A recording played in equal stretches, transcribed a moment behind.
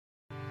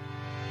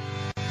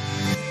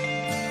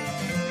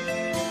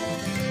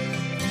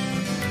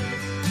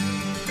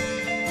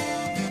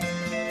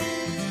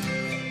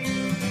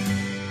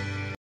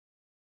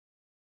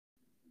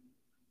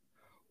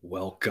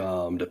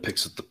Welcome to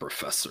Picks with the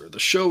Professor, the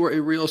show where a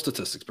real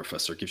statistics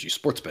professor gives you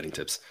sports betting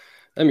tips.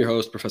 I'm your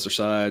host, Professor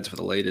Sides. For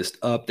the latest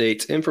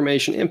updates,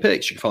 information, and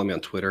picks, you can follow me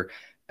on Twitter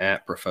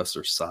at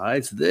Professor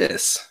Sides.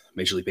 This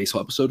Major League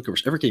Baseball episode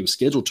covers every game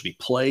scheduled to be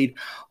played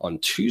on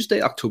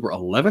Tuesday, October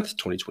 11th,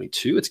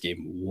 2022. It's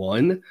game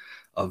one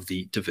of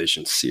the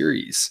division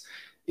series.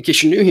 In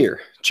case you're new here,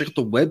 check out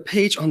the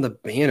webpage on the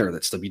banner.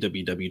 That's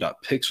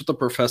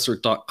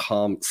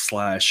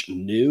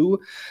www.pickswiththeprofessor.com/new.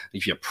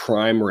 If you have a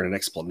primer and an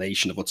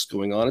explanation of what's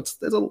going on,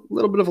 there's a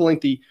little bit of a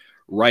lengthy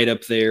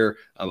write-up there.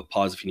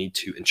 Pause if you need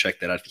to and check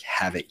that out if you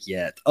haven't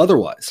yet.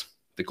 Otherwise,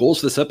 the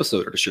goals for this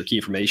episode are to share key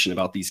information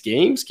about these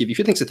games, give you a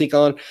few things to think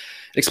on, and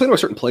explain why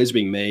certain plays are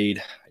being made.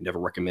 I never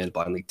recommend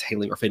blindly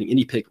tailing or fading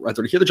any pick,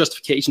 rather to hear the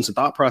justifications and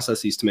thought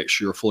processes to make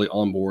sure you're fully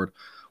on board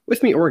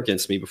with me or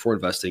against me before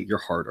investing your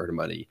hard-earned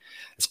money.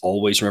 As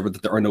always, remember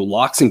that there are no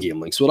locks in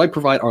gambling, so what I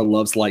provide are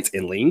loves, likes,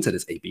 and leans, that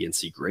is A, B, and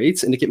C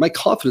grades, indicate my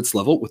confidence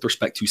level with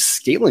respect to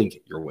scaling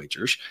your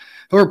wagers.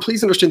 However,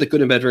 please understand that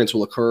good and bad variance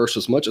will occur, so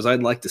as much as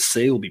I'd like to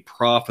say will be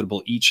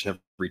profitable each and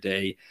every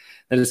day,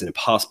 that is an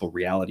impossible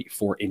reality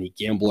for any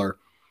gambler.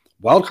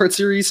 Wildcard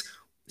series,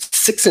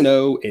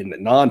 6-0 in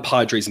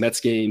non-Padres Mets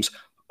games,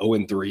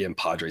 0-3 in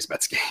Padres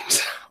Mets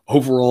games.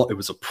 Overall, it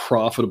was a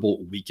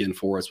profitable weekend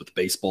for us with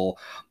baseball,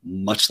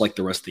 much like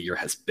the rest of the year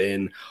has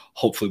been.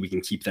 Hopefully, we can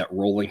keep that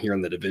rolling here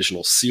in the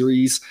divisional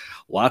series.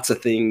 Lots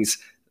of things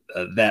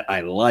that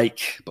I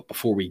like. But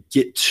before we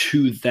get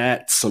to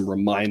that, some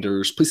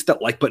reminders. Please hit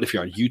that like button if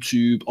you're on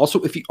YouTube.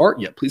 Also, if you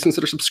aren't yet, please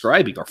consider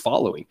subscribing or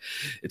following.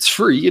 It's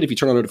free, and if you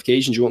turn on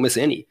notifications, you won't miss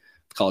any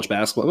college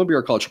basketball, MLB,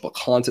 or college football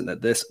content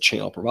that this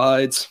channel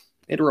provides.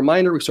 And a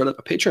reminder, we've started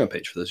a Patreon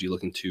page for those of you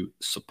looking to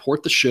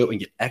support the show and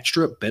get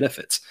extra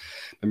benefits.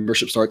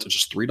 Membership starts at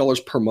just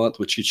 $3 per month,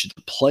 which gets you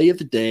the play of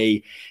the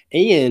day.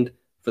 And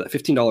for that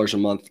 $15 a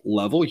month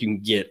level, you can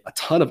get a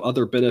ton of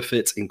other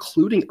benefits,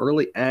 including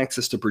early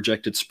access to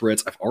projected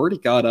spreads. I've already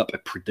got up a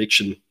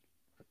prediction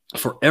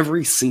for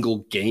every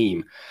single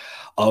game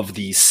of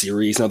the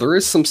series. Now, there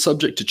is some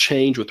subject to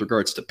change with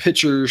regards to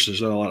pitchers.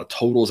 There's not a lot of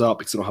totals out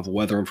because I don't have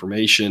weather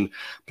information,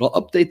 but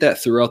I'll update that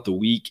throughout the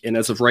week. And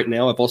as of right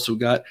now, I've also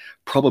got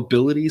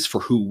probabilities for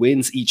who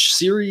wins each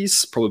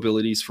series,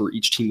 probabilities for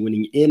each team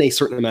winning in a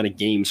certain amount of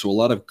games. So a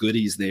lot of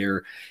goodies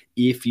there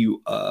if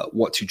you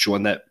want to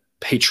join that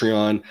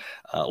Patreon,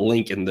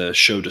 link in the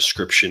show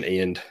description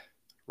and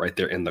right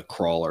there in the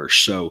crawler.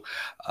 So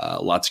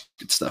lots of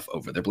good stuff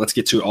over there. But let's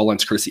get to it. All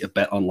lines courtesy of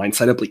Bet Online.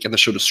 Sign up link in the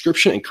show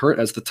description and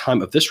current as the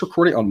time of this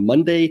recording on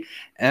Monday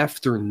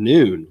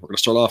afternoon. We're going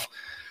to start off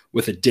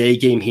with a day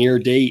game here.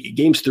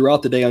 Games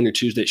throughout the day on your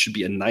Tuesday. It should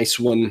be a nice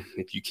one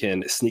if you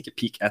can sneak a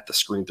peek at the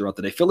screen throughout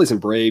the day. Phillies and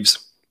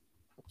Braves.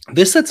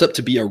 This sets up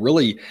to be a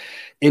really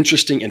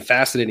interesting and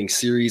fascinating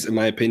series, in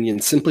my opinion,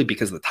 simply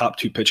because of the top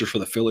two pitchers for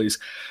the Phillies.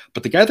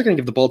 But the guy they're going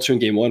to give the ball to in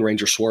game one,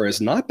 Ranger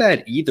Suarez, not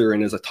bad either.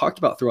 And as I talked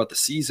about throughout the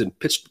season,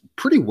 pitched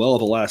pretty well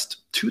the last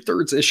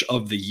 2/3-ish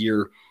of the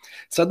year.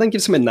 So I think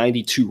gives him a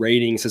 92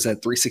 rating. Says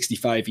that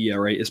 3.65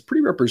 ERA is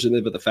pretty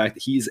representative of the fact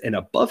that he's an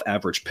above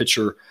average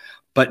pitcher,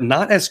 but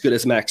not as good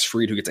as Max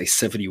Fried, who gets a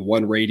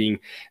 71 rating.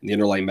 And the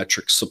underlying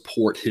metrics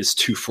support his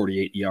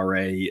 2.48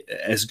 ERA.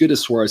 As good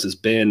as Suarez has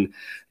been,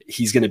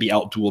 he's going to be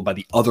outdueled by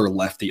the other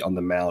lefty on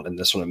the mound, and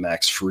this one,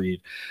 Max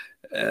Fried.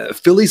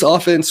 Phillies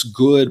offense,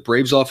 good.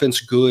 Braves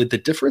offense, good. The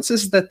difference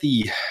is that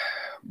the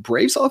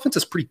Braves offense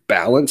is pretty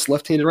balanced,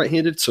 left-handed,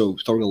 right-handed, so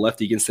throwing a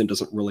lefty against them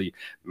doesn't really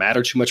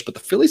matter too much, but the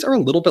Phillies are a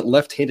little bit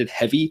left-handed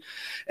heavy,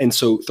 and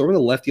so throwing a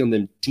lefty on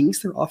them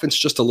dings their offense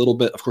just a little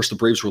bit. Of course, the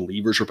Braves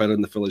relievers are better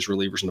than the Phillies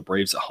relievers, and the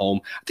Braves at home.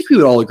 I think we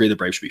would all agree the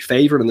Braves should be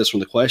favored in this one.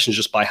 The question is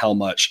just by how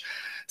much.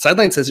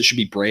 Sideline says it should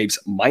be Braves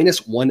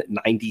minus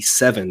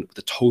 197 with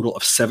a total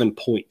of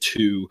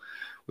 7.2.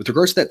 With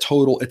regards to that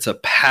total, it's a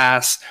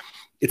pass.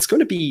 It's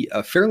going to be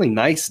a fairly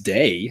nice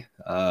day,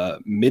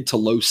 mid to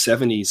low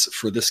 70s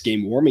for this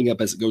game, warming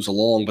up as it goes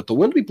along, but the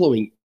wind will be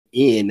blowing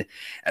in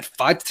at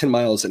 5 to 10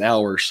 miles an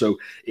hour. So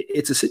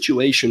it's a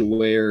situation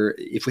where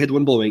if we had the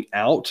wind blowing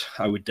out,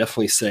 I would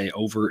definitely say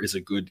over is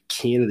a good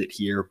candidate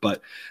here,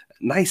 but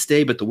nice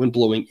day, but the wind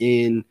blowing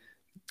in,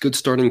 good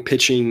starting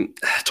pitching.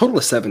 Total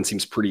of 7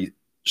 seems pretty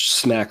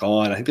smack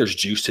on. I think there's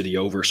juice to the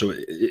over, so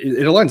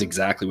it aligns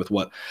exactly with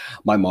what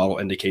my model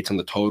indicates on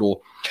the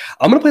total.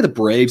 I'm going to play the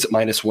Braves at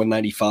minus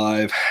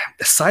 195.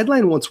 The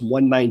sideline wants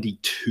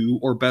 192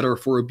 or better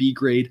for a B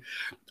grade.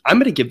 I'm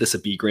going to give this a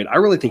B grade. I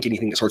really think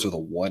anything that starts with a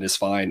 1 is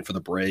fine for the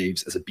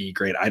Braves as a B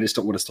grade. I just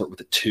don't want to start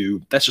with a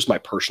 2. That's just my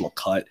personal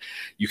cut.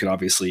 You can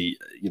obviously,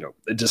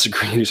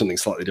 disagree and do something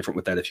slightly different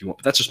with that if you want,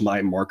 but that's just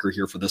my marker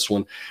here for this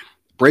one.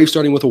 Braves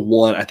starting with a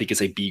 1, I think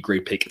is a B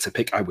grade pick. It's a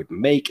pick I would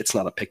make. It's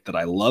not a pick that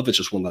I love. It's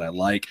just one that I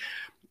like.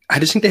 I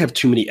just think they have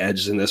too many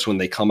edges in this one.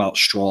 They come out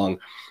strong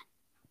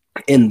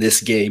in this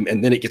game,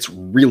 and then it gets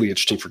really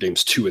interesting for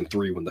games 2 and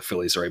 3 when the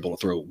Phillies are able to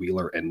throw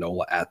Wheeler and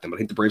Nola at them. I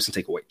think the Braves can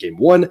take away game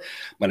 1.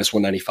 Minus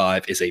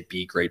 195 is a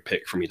B grade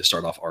pick for me to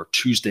start off our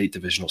Tuesday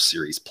divisional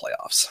series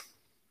playoffs.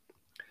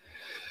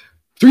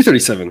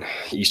 3:37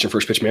 Eastern,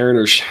 first pitch,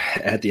 Mariners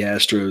at the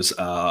Astros.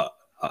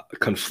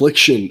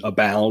 confliction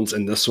abounds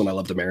in this one. I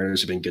love the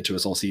Mariners, have been good to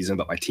us all season,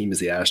 but my team is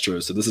the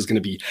Astros. So this is going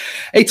to be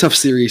a tough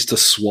series to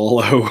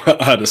swallow,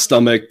 to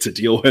stomach, to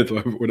deal with,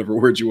 whatever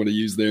words you want to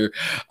use there.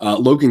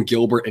 Logan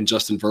Gilbert and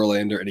Justin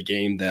Verlander in a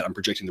game that I'm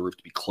projecting the roof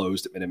to be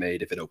closed at Minute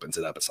Maid. If it opens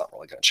it up, it's not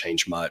really going to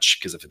change much,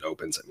 because if it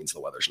opens, it means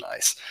the weather's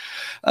nice.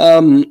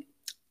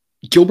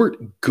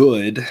 Gilbert,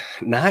 good,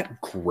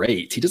 not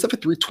great. He does have a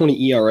 3.20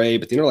 ERA,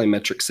 but the underlying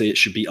metrics say it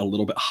should be a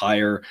little bit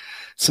higher.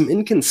 Some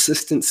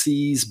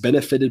inconsistencies,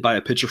 benefited by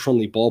a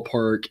pitcher-friendly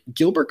ballpark.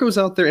 Gilbert goes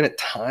out there and at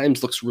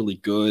times looks really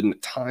good and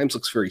at times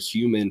looks very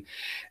human.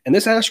 And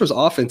this Astros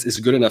offense is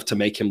good enough to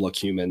make him look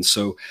human.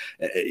 So,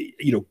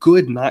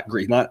 good, not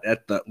great, not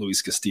at that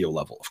Luis Castillo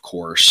level, of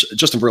course.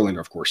 Justin Verlander,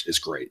 of course, is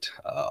great.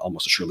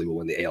 Almost assuredly will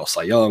win the AL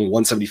Cy Young,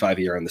 175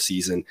 ERA in the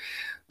season.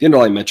 The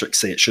underlying metrics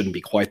say it shouldn't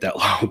be quite that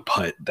low,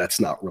 but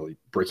that's not really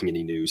breaking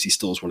any news. He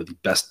still is one of the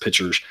best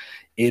pitchers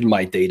in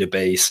my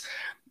database.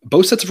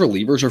 Both sets of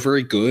relievers are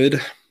very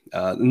good.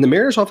 And the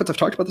Mariners offense, I've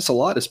talked about this a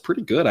lot, is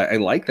pretty good. I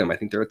like them. I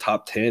think they're a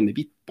top 10,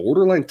 maybe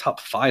borderline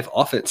top 5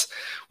 offense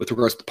with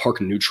regards to the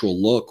park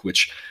neutral look,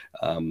 which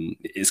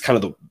is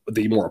kind of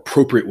the more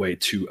appropriate way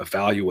to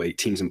evaluate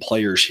teams and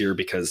players here,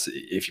 because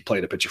if you play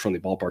at a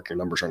pitcher-friendly ballpark, your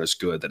numbers aren't as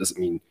good. That doesn't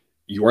mean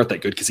you aren't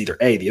that good, because either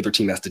A, the other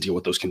team has to deal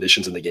with those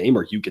conditions in the game,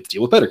 or you get to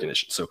deal with better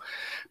conditions. So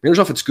Mariners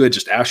offense good,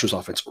 just Astros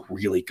offense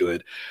really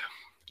good.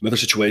 Another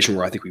situation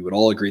where I think we would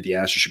all agree the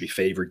Astros should be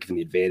favored given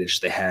the advantage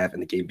they have in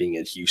the game being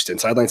in Houston.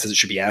 Sideline says it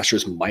should be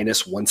Astros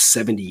minus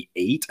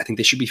 178. I think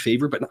they should be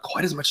favored, but not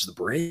quite as much as the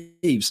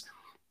Braves.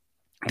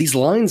 These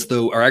lines,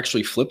 though, are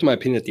actually flipped, in my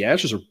opinion, that the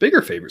Astros are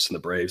bigger favorites than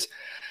the Braves.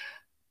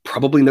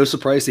 Probably no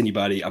surprise to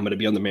anybody. I'm going to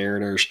be on the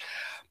Mariners.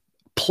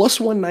 Plus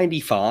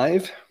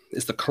 195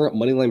 is the current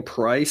moneyline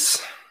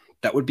price.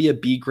 That would be a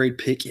B grade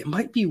pick. It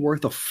might be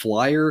worth a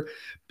flyer.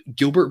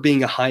 Gilbert,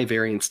 being a high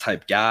variance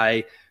type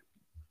guy,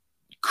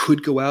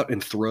 could go out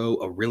and throw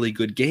a really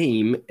good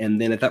game.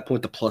 And then at that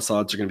point, the plus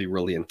odds are going to be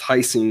really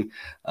enticing.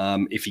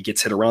 If he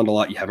gets hit around a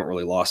lot, you haven't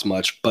really lost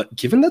much. But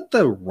given that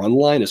the run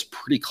line is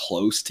pretty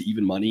close to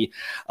even money,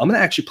 I'm going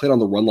to actually play it on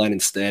the run line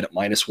instead at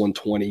minus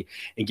 120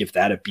 and give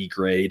that a B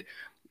grade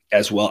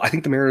as well. I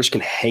think the Mariners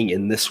can hang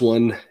in this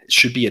one. It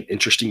should be an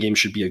interesting game,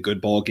 should be a good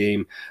ball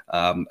game.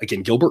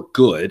 Again, Gilbert,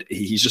 good.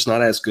 He's just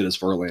not as good as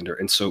Verlander.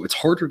 And so it's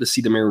harder to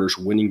see the Mariners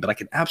winning, but I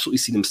can absolutely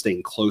see them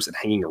staying close and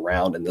hanging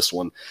around in this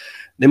one.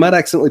 They might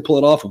accidentally pull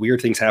it off. Weird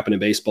things happen in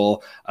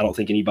baseball. I don't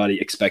think anybody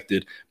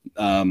expected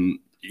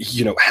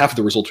half of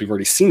the results we've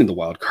already seen in the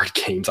wild card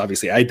games.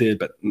 Obviously I did,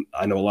 but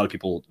I know a lot of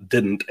people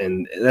didn't,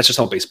 and that's just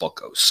how baseball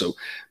goes. So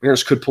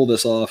Mariners could pull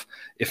this off.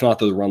 If not,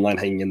 the run line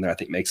hanging in there, I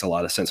think makes a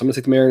lot of sense. I'm going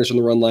to take the Mariners on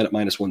the run line at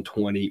minus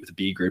 120 with a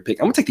B grade pick.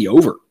 I'm going to take the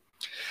over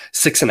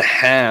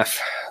 6.5.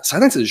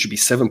 Sideline says it should be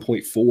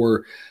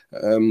 7.4.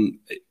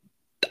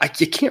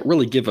 You can't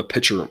really give a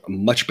pitcher a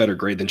much better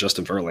grade than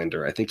Justin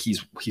Verlander. I think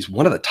he's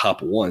one of the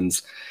top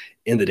ones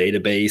in the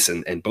database,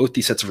 and both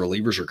these sets of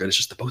relievers are good. It's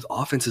just that both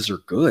offenses are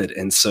good.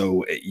 And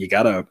so you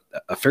got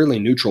a fairly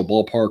neutral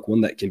ballpark,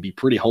 one that can be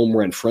pretty home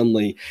run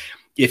friendly.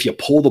 If you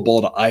pull the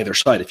ball to either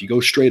side, if you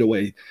go straight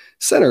away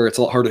center, it's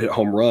a lot harder to hit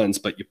home runs,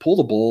 but you pull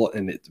the ball,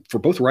 and for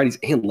both righties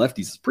and lefties,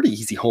 it's a pretty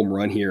easy home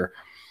run here.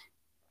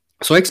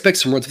 So I expect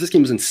some runs. If this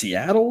game was in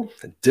Seattle,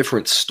 a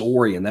different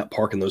story in that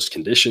park in those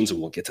conditions, and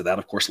we'll get to that,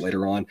 of course,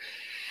 later on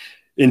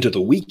into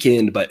the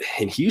weekend. But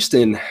in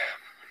Houston,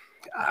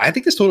 I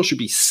think this total should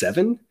be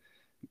 7.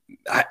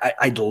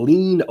 I'd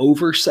lean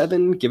over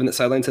 7, given that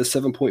sideline says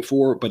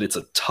 7.4, but it's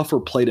a tougher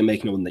play to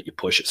make knowing that you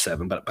push at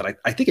 7. But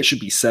I think it should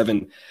be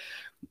 7.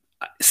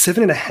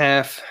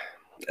 7.5.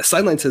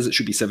 Sideline says it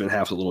should be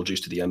 7.5 with a little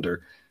juice to the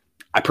under.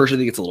 I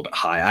personally think it's a little bit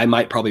high. I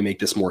might probably make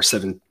this more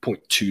 7.2,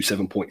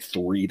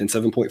 7.3 than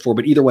 7.4.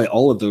 But either way,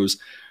 all of those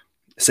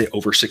say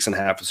over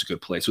 6.5 is a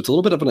good play. So it's a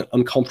little bit of an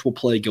uncomfortable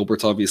play.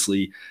 Gilbert's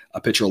obviously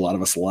a pitcher a lot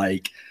of us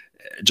like.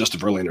 Justin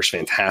Verlander's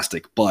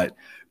fantastic, but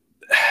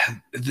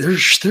there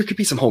could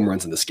be some home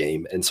runs in this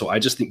game. And so I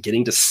just think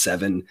getting to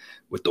 7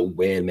 with the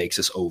win makes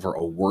this over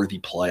a worthy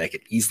play. I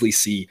could easily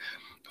see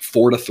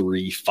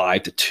 4-3,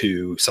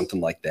 5-2,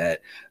 something like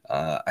that.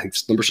 I think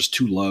this number's just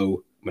too low.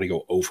 I'm going to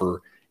go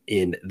over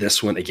in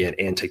this one again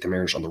and take the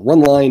Mariners on the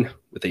run line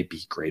with a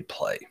B grade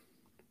play.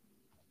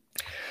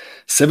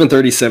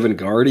 7:37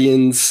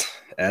 Guardians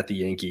at the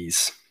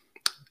Yankees.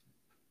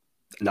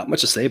 Not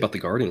much to say about the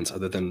Guardians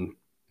other than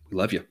we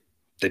love you.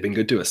 They've been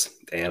good to us,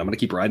 and I'm going to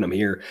keep riding them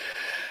here.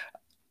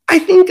 I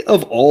think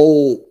of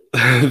all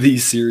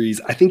these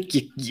series, I think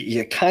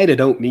you kind of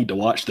don't need to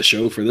watch the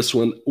show for this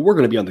one. We're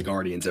going to be on the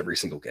Guardians every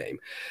single game.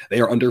 They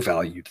are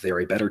undervalued. They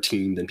are a better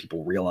team than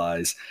people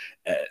realize.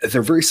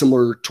 They're very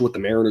similar to what the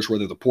Mariners were.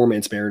 They're the poor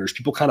man's Mariners.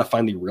 People kind of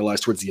finally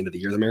realized towards the end of the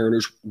year the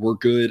Mariners were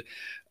good.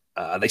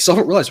 They still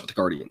haven't realized with the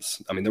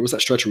Guardians. I mean, there was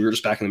that stretch where we were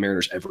just backing the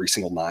Mariners every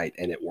single night,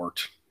 and it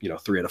worked,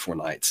 3 out of 4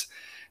 nights.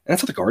 And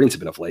that's what the Guardians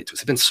have been of late to us.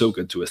 They've been so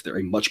good to us. They're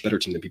a much better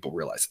team than people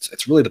realize.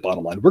 It's really the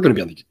bottom line. We're going to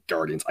be on the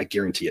Guardians. I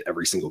guarantee it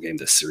every single game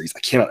this series. I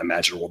cannot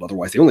imagine a world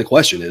otherwise. The only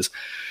question is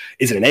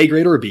it an A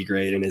grade or a B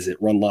grade? And is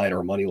it run line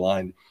or money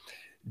line?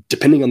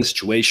 depending on the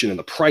situation and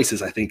the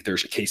prices, I think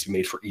there's a case to be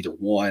made for either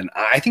one.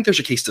 I think there's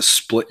a case to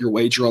split your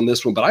wager on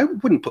this one, but I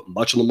wouldn't put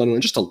much on the money line,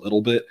 just a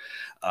little bit.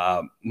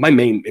 My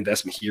main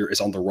investment here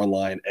is on the run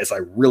line, as I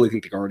really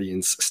think the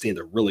Guardians stand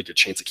a really good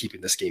chance of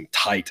keeping this game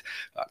tight.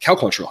 Cal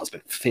Quantrill has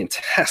been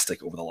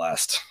fantastic over the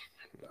last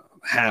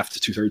half to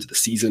 2/3 of the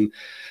season.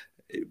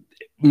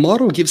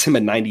 Model gives him a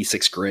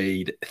 96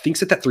 grade,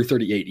 thinks that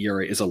 338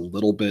 ERA is a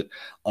little bit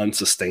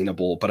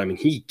unsustainable, but I mean,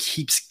 he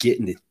keeps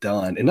getting it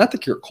done. And not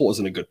that Gerrit Cole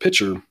isn't a good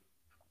pitcher.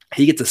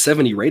 He gets a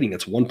 70 rating.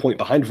 That's 1 point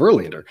behind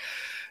Verlander.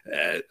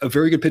 A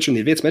very good pitcher in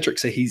the advanced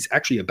metrics say he's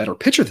actually a better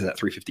pitcher than that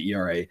 350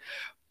 ERA.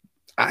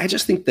 I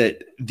just think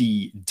that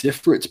the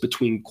difference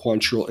between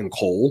Quantrill and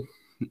Cole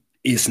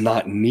is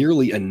not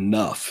nearly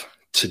enough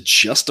to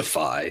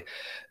justify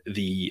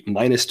the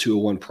minus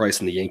 201 price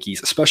in the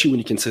Yankees, especially when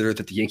you consider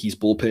that the Yankees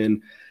bullpen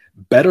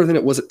better than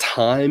it was at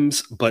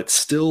times, but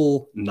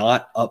still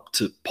not up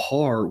to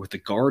par with the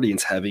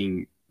Guardians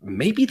having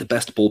maybe the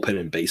best bullpen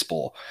in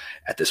baseball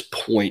at this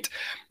point.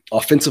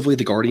 Offensively,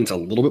 the Guardians a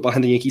little bit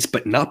behind the Yankees,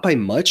 but not by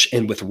much.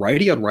 And with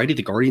righty on righty,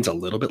 the Guardians a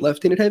little bit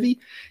left-handed heavy,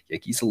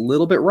 Yankees a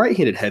little bit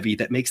right-handed heavy.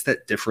 That makes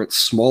that difference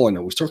smaller.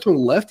 Now we start throwing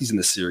lefties in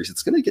this series,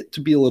 it's going to get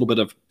to be a little bit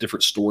of a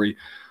different story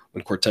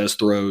when Cortez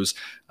throws.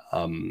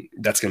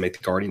 That's going to make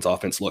the Guardians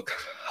offense look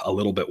a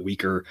little bit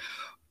weaker.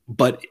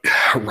 But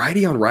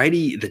righty on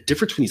righty, the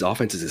difference between these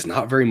offenses is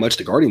not very much.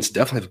 The Guardians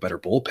definitely have a better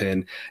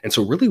bullpen. And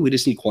so really we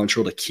just need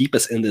Quantrill to keep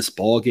us in this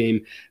ball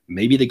game.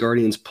 Maybe the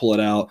Guardians pull it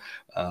out.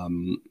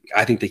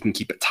 I think they can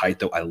keep it tight,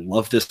 though. I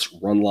love this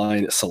run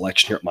line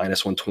selection here at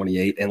minus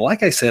 128. And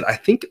like I said, I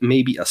think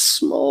maybe a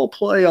small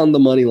play on the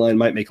money line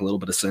might make a little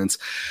bit of sense,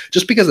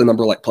 just because a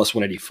number like plus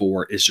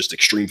 184 is just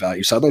extreme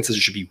value. Sideline says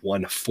it should be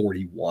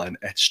 141.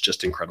 That's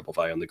just incredible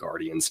value on the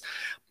Guardians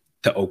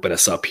to open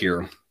us up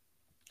here.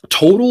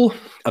 Total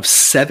of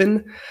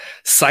 7.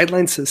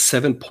 Sideline says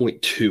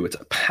 7.2. It's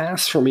a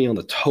pass for me on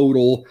the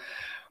total.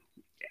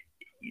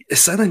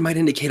 Sideline might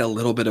indicate a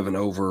little bit of an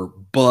over,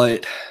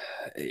 but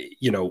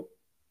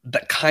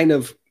that kind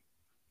of,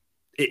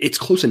 it's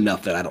close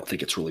enough that I don't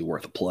think it's really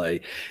worth a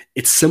play.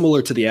 It's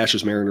similar to the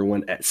Astros Mariner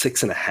one at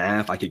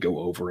 6.5. I could go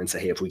over and say,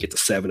 hey, if we get to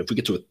 7, if we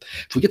get to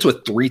a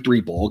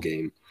 3-3 ball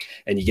game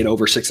and you get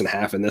over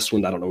 6.5 in this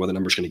one, I don't know where the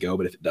number's going to go,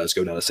 but if it does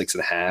go down to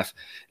 6.5,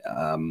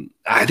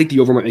 I think the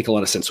over might make a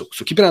lot of sense. So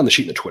keep an eye on the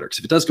sheet in the Twitter, because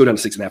if it does go down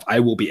to 6.5, I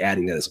will be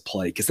adding that as a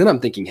play, because then I'm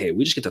thinking, hey,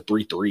 we just get to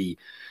 3-3.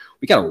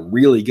 We got a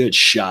really good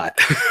shot.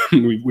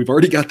 We've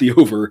already got the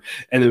over,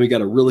 and then we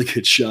got a really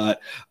good shot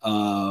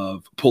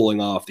of pulling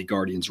off the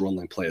Guardians run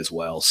line play as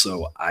well.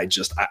 So I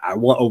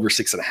want over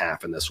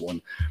 6.5 in this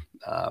one,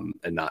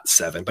 and not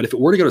 7. But if it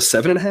were to go to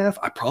 7.5,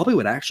 I probably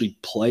would actually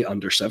play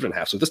under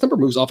 7.5. So if this number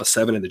moves off of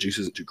 7 and the juice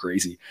isn't too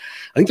crazy,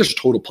 I think there's a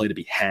total play to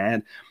be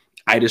had.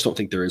 I just don't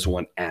think there is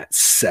one at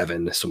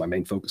 7. So my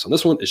main focus on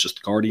this one is just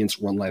the Guardians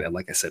run line, and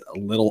like I said, a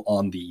little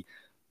on the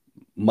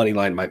money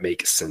line might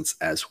make sense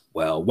as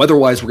well.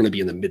 Weather-wise, we're going to be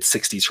in the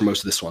mid-60s for most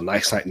of this one.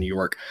 Nice night in New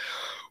York.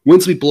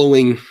 Winds will be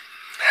blowing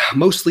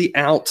mostly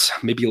out,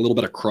 maybe a little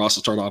bit across to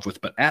start off with,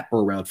 but at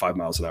or around 5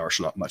 miles an hour,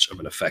 so not much of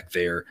an effect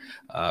there.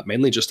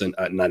 Mainly just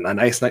a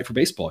nice night for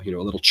baseball. A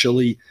little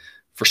chilly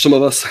for some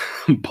of us,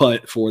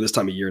 but for this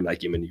time of year, night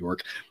game in New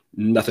York,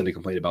 nothing to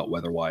complain about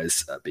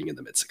weather-wise, being in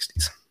the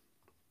mid-60s.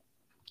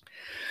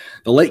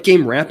 The late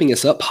game wrapping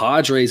us up,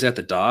 Padres at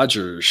the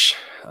Dodgers.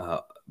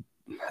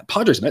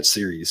 Padres Mets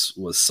series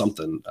was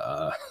something.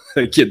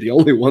 Again, the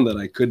only one that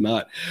I could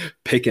not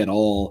pick at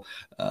all.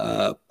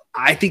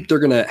 I think they're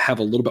going to have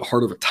a little bit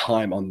harder of a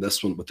time on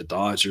this one with the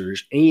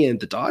Dodgers, and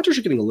the Dodgers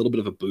are getting a little bit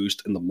of a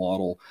boost in the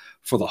model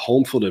for the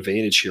home field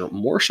advantage here,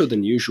 more so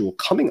than usual,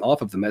 coming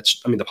off of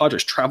the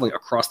Padres traveling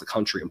across the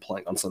country and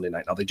playing on Sunday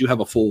night. Now, they do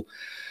have a full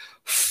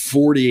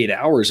 48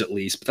 hours at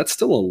least, but that's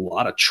still a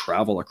lot of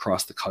travel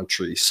across the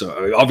country.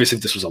 So obviously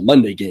if this was a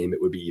Monday game,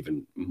 it would be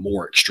even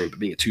more extreme, but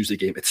being a Tuesday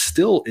game, it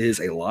still is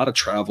a lot of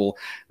travel.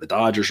 The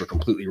Dodgers are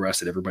completely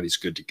rested. Everybody's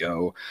good to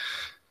go.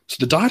 So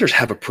the Dodgers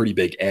have a pretty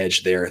big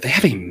edge there. They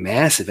have a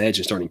massive edge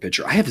in starting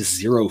pitcher. I have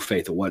zero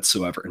faith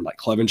whatsoever in Mike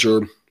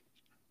Clevinger.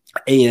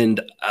 And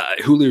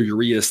Julio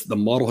Urias, the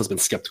model has been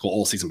skeptical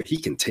all season, but he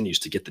continues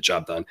to get the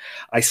job done.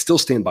 I still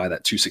stand by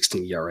that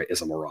 2.16 ERA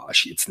as a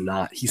mirage. He's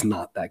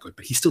not that good,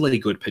 but he's still a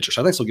good pitcher.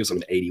 So I think still gives him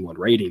an 81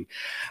 rating.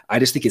 I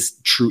just think his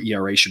true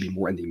ERA should be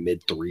more in the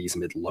mid-3s,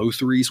 mid-low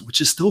 3s,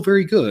 which is still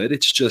very good.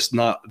 It's just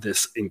not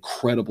this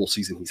incredible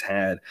season he's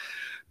had.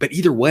 But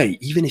either way,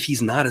 even if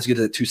he's not as good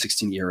as that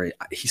 2.16 ERA,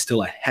 he's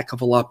still a heck of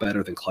a lot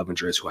better than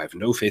Clevinger is, who I have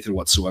no faith in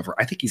whatsoever.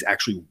 I think he's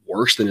actually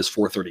worse than his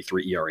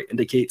 4.33 ERA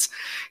indicates.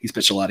 He's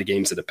pitched a lot of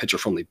games at a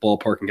pitcher-friendly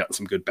ballpark and gotten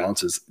some good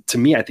bounces. To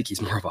me, I think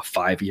he's more of a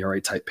 5 ERA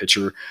type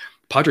pitcher.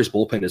 Padres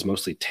bullpen is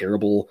mostly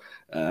terrible.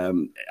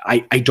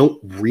 I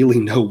don't really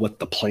know what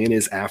the plan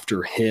is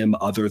after him,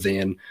 other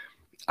than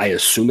I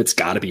assume it's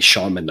got to be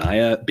Sean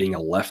Manaea, being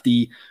a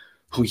lefty,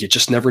 who you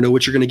just never know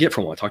what you're going to get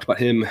from him. I talked about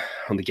him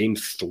on the Game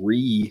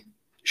 3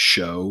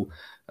 show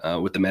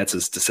with the Mets,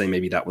 as to say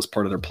maybe that was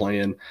part of their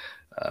plan.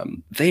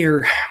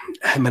 There,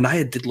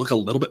 Manaea did look a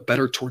little bit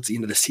better towards the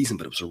end of the season,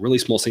 but it was a really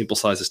small sample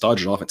size. This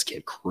Dodgers offense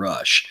can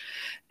crush.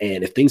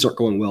 And if things aren't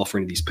going well for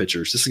any of these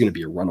pitchers, this is going to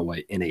be a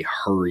runaway in a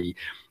hurry.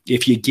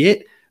 If you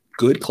get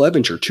good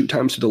Clevinger 2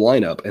 times through the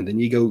lineup, and then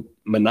you go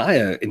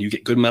Manaea and you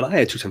get good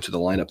Manaea 2 times through the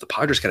lineup, the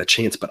Padres got a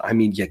chance. But I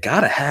mean, you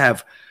got to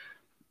have,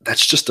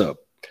 that's just a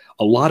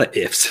lot of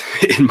ifs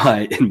in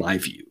my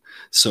view.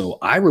 So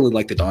I really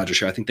like the Dodgers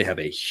here. I think they have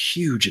a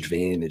huge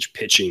advantage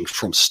pitching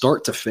from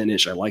start to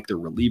finish. I like their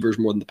relievers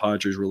more than the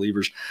Padres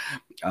relievers.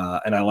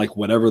 And I like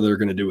whatever they're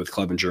going to do with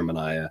Clevinger and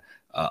Manaea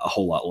a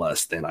whole lot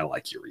less than I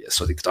like Urias.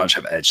 So I think the Dodgers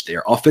have an edge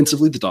there.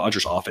 Offensively, the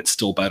Dodgers offense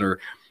still better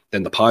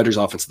than the Padres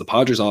offense. The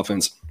Padres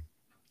offense,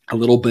 a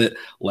little bit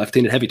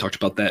left-handed heavy. Talked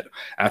about that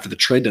after the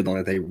trade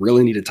deadline. They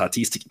really needed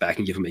Tatis to get back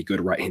and give him a good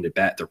right-handed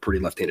bat. They're pretty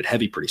left-handed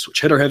heavy, pretty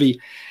switch hitter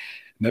heavy.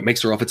 That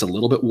makes their offense a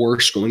little bit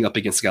worse going up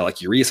against a guy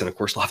like Urias. And of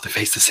course, they'll have to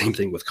face the same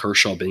thing with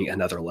Kershaw being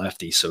another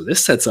lefty. So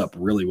this sets up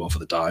really well for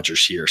the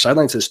Dodgers here.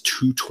 Sideline says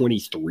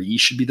 223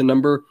 should be the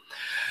number.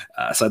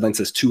 Sideline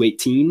says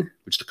 218,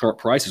 which the current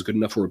price is good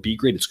enough for a B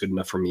grade. It's good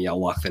enough for me.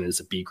 I'll lock that in as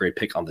a B grade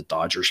pick on the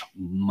Dodgers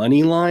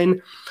money line.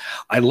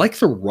 I like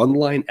the run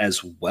line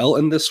as well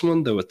in this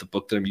one, though at the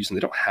book that I'm using,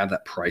 they don't have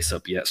that price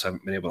up yet, so I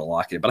haven't been able to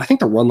lock it. But I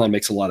think the run line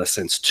makes a lot of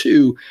sense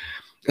too.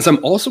 As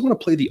I'm also going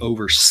to play the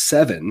over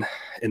 7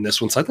 in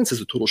this one. Sideline says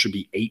the total should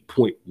be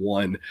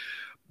 8.1.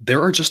 There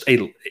are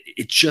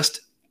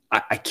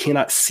I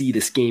cannot see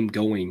this game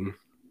going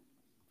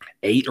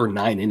 8 or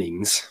 9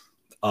 innings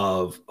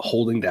of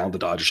holding down the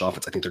Dodgers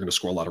offense. I think they're going to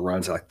score a lot of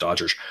runs. I like the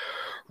Dodgers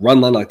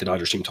run line, I like the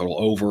Dodgers team total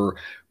over.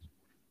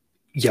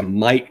 You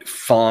might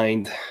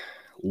find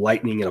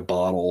lightning in a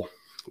bottle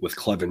with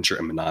Clevinger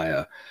and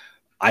Manaea.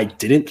 I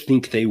didn't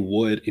think they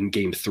would in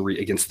game 3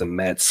 against the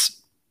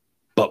Mets,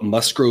 but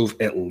Musgrove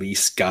at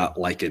least got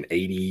like an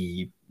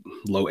 80,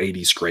 low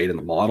 80s grade in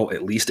the model.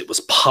 At least it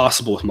was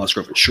possible with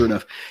Musgrove. And sure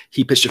enough,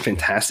 he pitched a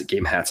fantastic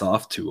game. Hats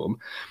off to him.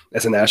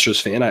 As an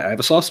Astros fan, I have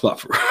a soft spot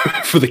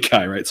for the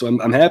guy, right? So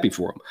I'm happy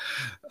for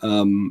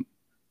him.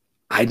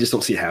 I just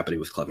don't see it happening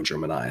with Clevinger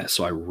and Manaea.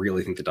 So I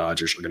really think the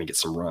Dodgers are going to get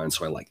some runs.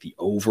 So I like the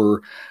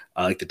over.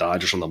 I like the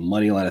Dodgers on the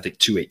money line. I think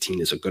 218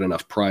 is a good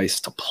enough price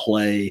to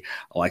play.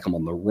 I like them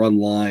on the run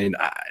line.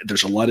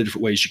 There's a lot of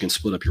different ways you can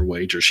split up your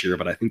wagers here,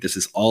 but I think this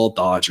is all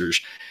Dodgers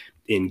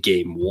in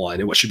game 1.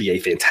 And what should be a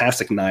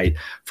fantastic night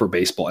for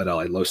baseball at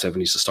LA. Low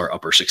 70s to start,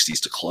 upper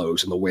 60s to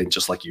close. And the wind,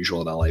 just like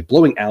usual in LA,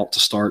 blowing out to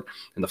start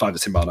in the 5 to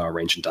 10 mile an hour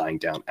range and dying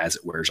down as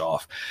it wears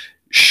off.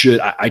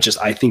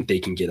 I think they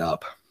can get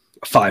up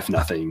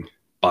 5-0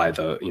 by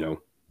the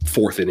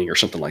 4th inning or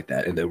something like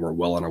that, and then we're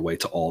well on our way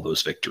to all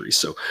those victories.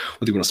 So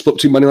whether you want to split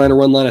between money line or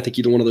run line, I think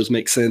either one of those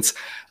makes sense.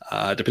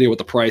 Depending on what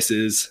the price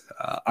is,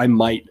 I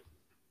might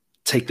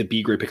take the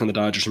B grade pick on the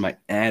Dodgers and might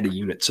add a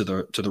unit to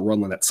the run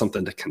line. That's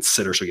something to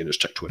consider. So again, just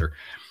check Twitter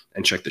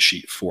and check the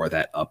sheet for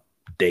that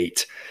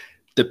update,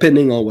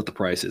 depending on what the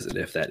price is and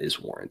if that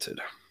is warranted.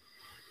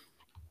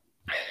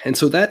 And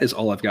so that is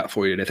all I've got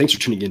for you today. Thanks for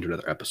tuning in to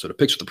another episode of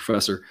Picks with the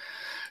Professor.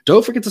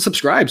 Don't forget to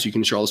subscribe so you can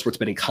ensure all the sports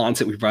betting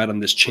content we provide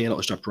on this channel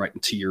is dropped right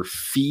into your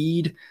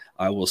feed.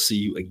 I will see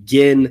you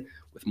again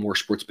with more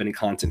sports betting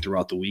content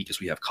throughout the week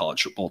as we have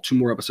college football. 2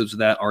 more episodes of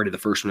that. Already the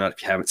first one out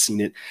if you haven't seen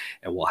it.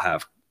 And we'll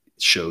have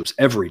shows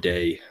every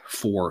day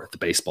for the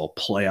baseball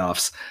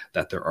playoffs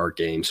that there are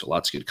games. So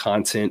lots of good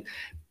content.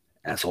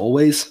 As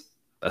always,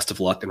 best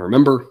of luck. And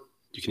remember,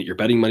 you can eat your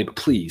betting money, but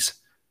please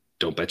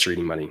don't bet your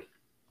eating money.